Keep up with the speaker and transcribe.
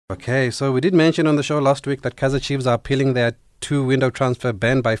Okay, so we did mention on the show last week that Kaizer Chiefs are appealing their two-window transfer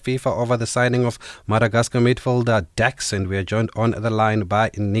ban by FIFA over the signing of Madagascar midfielder Dax, and we are joined on the line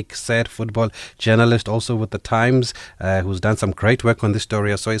by Nick Said, football journalist, also with the Times, who's done some great work on this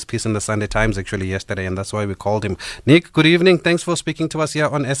story. I saw his piece in the Sunday Times actually yesterday, and that's why we called him. Nick, good evening. Thanks for speaking to us here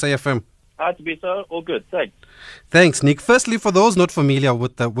on SAFM. Hi, Tabitha. All good. Thanks. Thanks, Nick. Firstly, for those not familiar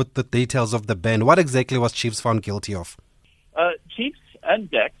with the details of the ban, what exactly was Chiefs found guilty of? Chiefs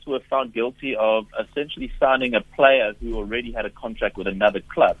and Dax were found guilty of essentially signing a player who already had a contract with another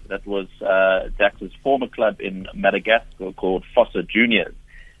club. That was Dax's former club in Madagascar called Fossa Juniors.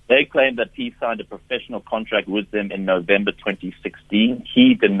 They claimed that he signed a professional contract with them in November 2016.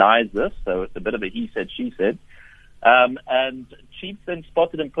 He denies this, so it's a bit of a he said, she said. And Chiefs then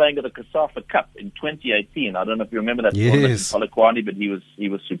spotted him playing at the COSAFA Cup in 2018. I don't know if you remember that tournament in Polokwane, but he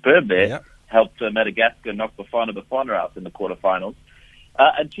was superb there. Yep. Helped Madagascar knock Bafana out in the quarterfinals.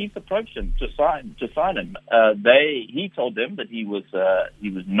 And Chiefs approached him to sign him. He told them that he was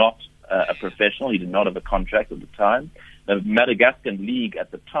not a professional. He did not have a contract at the time. The Madagascan league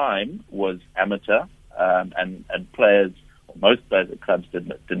at the time was amateur, and players, or most players at clubs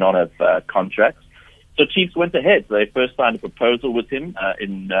did not have contracts. So Chiefs went ahead. They first signed a proposal with him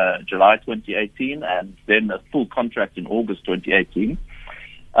in July 2018, and then a full contract in August 2018.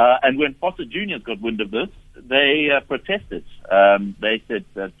 And when Fossa Juniors got wind of this, they protested. They said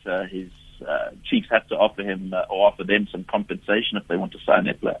that his Chiefs had to offer him or offer them some compensation if they want to sign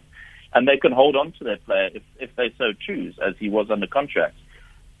their player, and they can hold on to their player if they so choose, as he was under contract.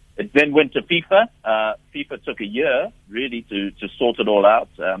 It then went to FIFA. FIFA took a year really to sort it all out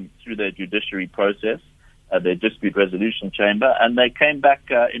through their judiciary process, their dispute resolution chamber, and they came back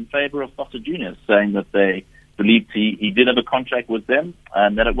in favor of Fossa Juniors, saying that they believed he did have a contract with them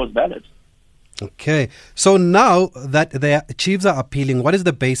and that it was valid. Okay. So now that the Chiefs are appealing, what is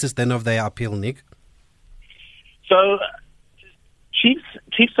the basis then of their appeal, Nick? So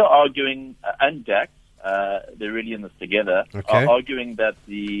Chiefs are arguing, and Dax, they're really in this together, are arguing that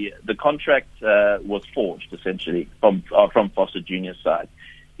the contract was forged, essentially, from Fossa Junior's side.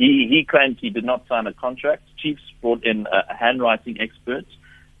 He claims he did not sign a contract. Chiefs brought in a handwriting expert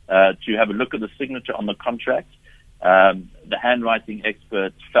to have a look at the signature on the contract. The handwriting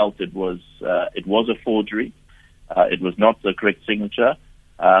expert felt it was a forgery. It was not the correct signature.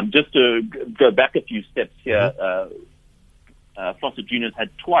 Just to go back a few steps here, Fossa Juniors had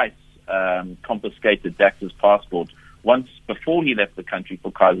twice confiscated Dax's passport. Once before he left the country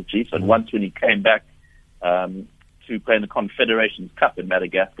for Kaizer Chiefs, and once when he came back to play in the Confederations Cup in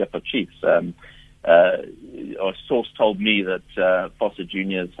Madagascar for Chiefs. A source told me that Fossa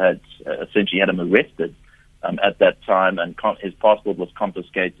Juniors had essentially had him arrested at that time, and his passport was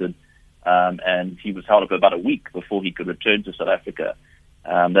confiscated, and he was held up about a week before he could return to South Africa.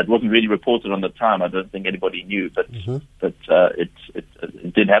 That wasn't really reported on the time. I don't think anybody knew, but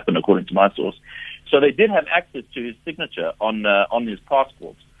it did happen according to my source. So they did have access to his signature on his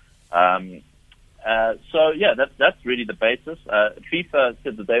passport. So that's really the basis. FIFA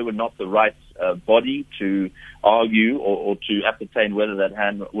said that they were not the right body to argue or to ascertain whether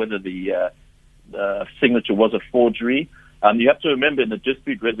the signature was a forgery. You have to remember, in the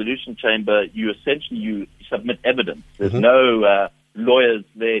dispute resolution chamber, you submit evidence. There's no lawyers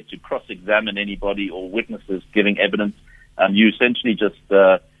there to cross-examine anybody or witnesses giving evidence. You essentially just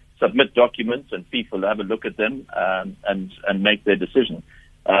submit documents, and FIFA will have a look at them and make their decision.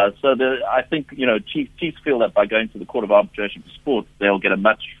 I think Chiefs feel that by going to the Court of Arbitration for Sport, they'll get a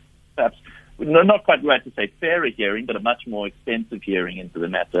much, perhaps, not quite right to say fairer hearing, but a much more extensive hearing into the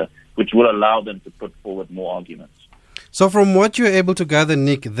matter, which will allow them to put forward more arguments. So from what you're able to gather,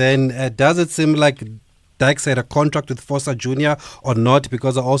 Nick, then does it seem like Dax had a contract with Fossa Junior or not?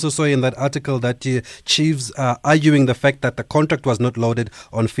 Because I also saw in that article that Chiefs are arguing the fact that the contract was not loaded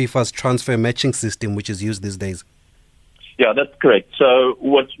on FIFA's transfer matching system, which is used these days. Yeah, that's correct. So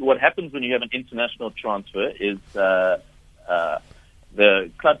what happens when you have an international transfer is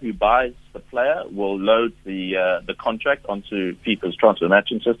the club who buys the player will load the contract onto FIFA's transfer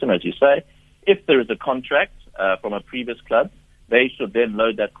matching system, as you say. If there is a contract from a previous club, they should then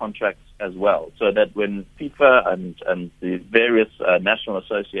load that contract as well, so that when FIFA and the various national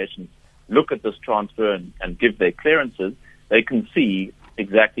associations look at this transfer and give their clearances, they can see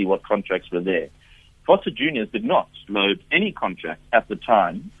exactly what contracts were there. Fossa Juniors did not load any contract at the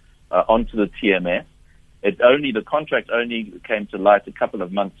time onto the TMS. The contract only came to light a couple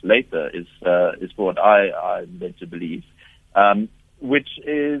of months later, is what I'm led to believe, which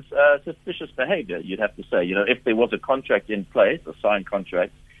is suspicious behavior, you'd have to say. If there was a contract in place, a signed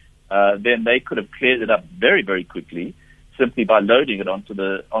contract, then they could have cleared it up very, very quickly simply by loading it onto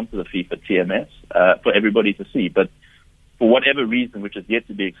the FIFA TMS for everybody to see. But for whatever reason, which is yet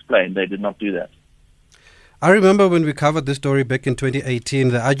to be explained, they did not do that. I remember when we covered this story back in 2018,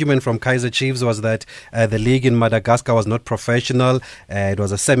 the argument from Kaizer Chiefs was that the league in Madagascar was not professional. It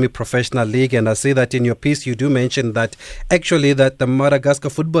was a semi-professional league. And I see that in your piece, you do mention that actually that the Madagascar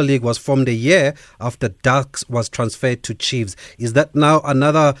Football League was formed a year after Ducks was transferred to Chiefs. Is that now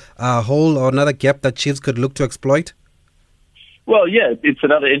another hole or another gap that Chiefs could look to exploit? Well, yeah, it's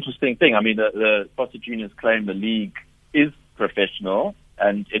another interesting thing. I mean, the Foster Juniors claim the league is professional,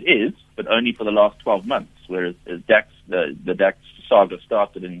 and it is, but only for the last 12 months, whereas the Dax saga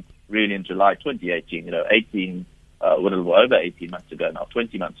started in July 2018, over 18 months ago now,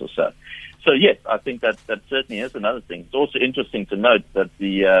 20 months or so. So, yes, I think that certainly is another thing. It's also interesting to note that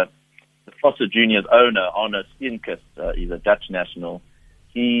the Foster Juniors owner, Arno Steenkist, he's a Dutch national.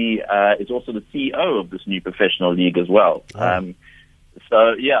 He is also the CEO of this new professional league as well. Oh.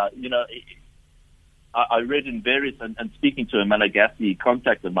 So, yeah, I read in various, and speaking to a Malagasy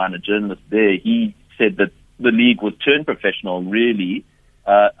contact of mine, a journalist there, he said that the league was turned professional really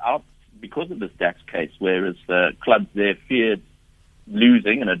out because of this Dax case, whereas the clubs there feared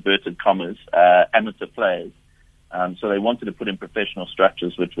losing, in inverted commas, amateur players. So they wanted to put in professional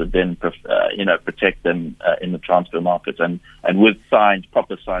structures which would then, protect them in the transfer market and with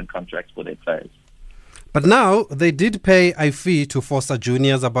proper signed contracts for their players. But now they did pay a fee to Foster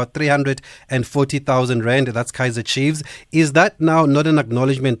Juniors, about 340,000 rand. That's Kaizer Chiefs. Is that now not an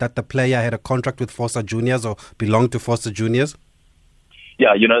acknowledgement that the player had a contract with Foster Juniors or belonged to Foster Juniors?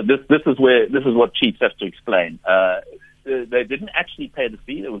 Yeah, this is what Chiefs have to explain. They didn't actually pay the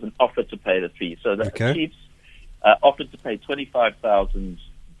fee. There was an offer to pay the fee. So the Chiefs offered to pay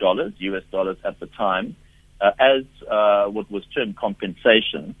 $25,000 US dollars at the time as what was termed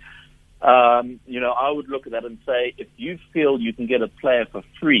compensation. I would look at that and say, if you feel you can get a player for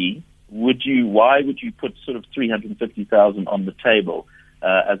free, why would you put sort of 350,000 on the table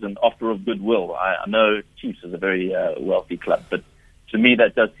as an offer of goodwill? I know Chiefs is a very wealthy club, but to me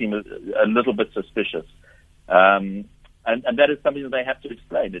that does seem a little bit suspicious. And that is something that they have to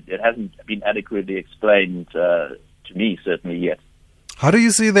explain. It hasn't been adequately explained to me, certainly yet. How do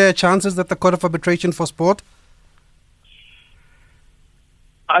you see their chances at the Court of Arbitration for Sport?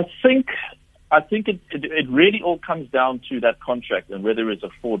 I think it really all comes down to that contract and whether it's a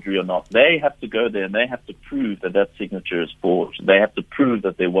forgery or not. They have to go there and they have to prove that signature is forged. They have to prove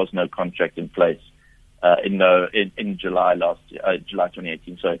that there was no contract in place in July July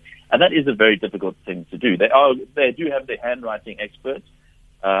 2018. So, and that is a very difficult thing to do. They do have their handwriting experts.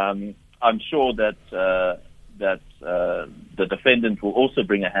 I'm sure that the defendant will also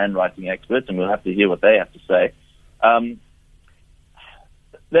bring a handwriting expert, and we'll have to hear what they have to say.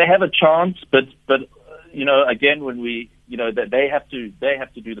 They have a chance, but again, when they have to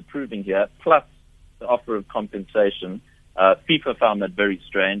do the proving here, plus the offer of compensation. FIFA found that very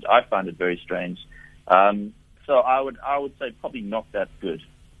strange. I find it very strange. So I would say probably not that good.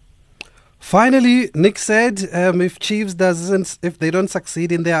 Finally, Nick said, if Chiefs if they don't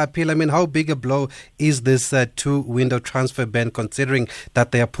succeed in their appeal, how big a blow is this two-window transfer ban, considering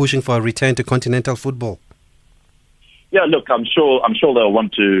that they are pushing for a return to continental football? Yeah, look, I'm sure they'll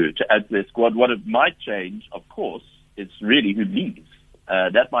want to add to their squad. What it might change, of course, is really who leaves.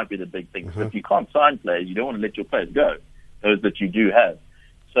 That might be the big thing. Mm-hmm. If you can't sign players, you don't want to let your players go, those that you do have.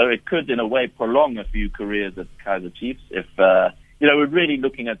 So it could, in a way, prolong a few careers at Kaizer Chiefs. If we're really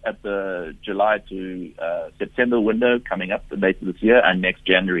looking at the July to September window coming up later this year and next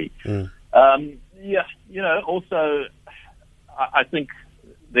January. Mm. Also, I think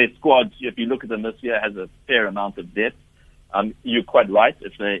their squad, if you look at them this year, has a fair amount of depth. You're quite right.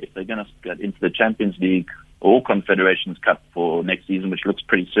 If they're going to get into the Champions League or Confederations Cup for next season, which looks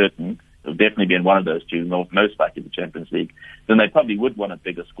pretty certain, it'll definitely be in one of those two, most likely the Champions League, then they probably would want a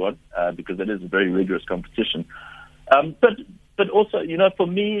bigger squad because it is a very rigorous competition. But also, for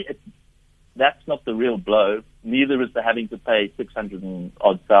me, that's not the real blow. Neither is the having to pay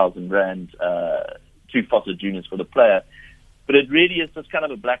 600,000 rand to Foster Juniors for the player. But it really is just kind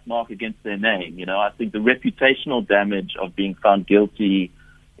of a black mark against their name. I think the reputational damage of being found guilty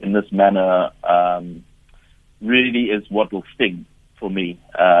in this manner really is what will sting for me.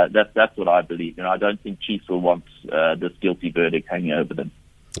 That's what I believe. I don't think Chiefs will want this guilty verdict hanging over them.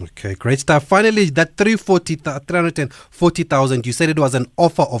 Okay, great stuff. Finally, that 340,000, you said it was an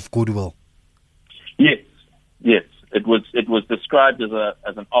offer of goodwill. Yes. It was described as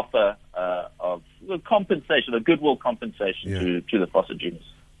an offer of compensation, a goodwill compensation to the Foster Juniors.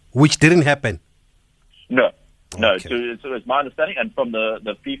 Which didn't happen? No. Okay. So it's my understanding, and from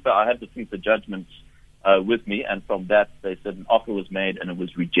the FIFA, I have the FIFA judgments with me, and from that they said an offer was made and it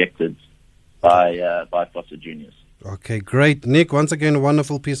was rejected by Foster Juniors. Okay, great. Nick, once again, a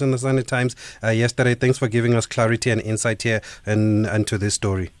wonderful piece in the Sunday Times yesterday. Thanks for giving us clarity and insight here and to this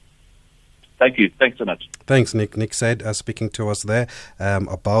story. Thank you. Thanks so much. Thanks, Nick. Nick said, speaking to us there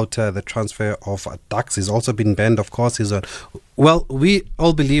about the transfer of Dux. He's also been banned, of course. He's on. Well, we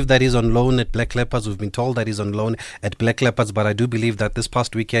all believe that he's on loan at Black Leopards. We've been told that he's on loan at Black Leopards, but I do believe that this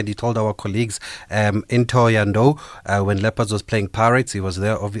past weekend he told our colleagues in Thohoyandou when Leopards was playing Pirates, he was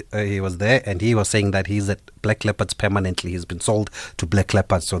there, and he was saying that he's at Black Leopards permanently. He's been sold to Black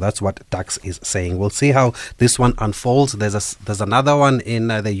Leopards, so that's what Dux is saying. We'll see how this one unfolds. There's another one in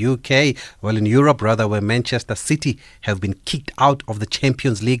the UK, well, in Europe rather, where Manchester City have been kicked out of the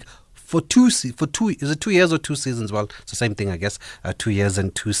Champions League for two is it 2 years or 2 seasons? Well, it's the same thing, I guess. 2 years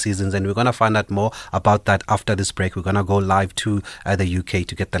and 2 seasons, and we're going to find out more about that after this break. We're going to go live to the UK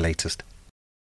to get the latest.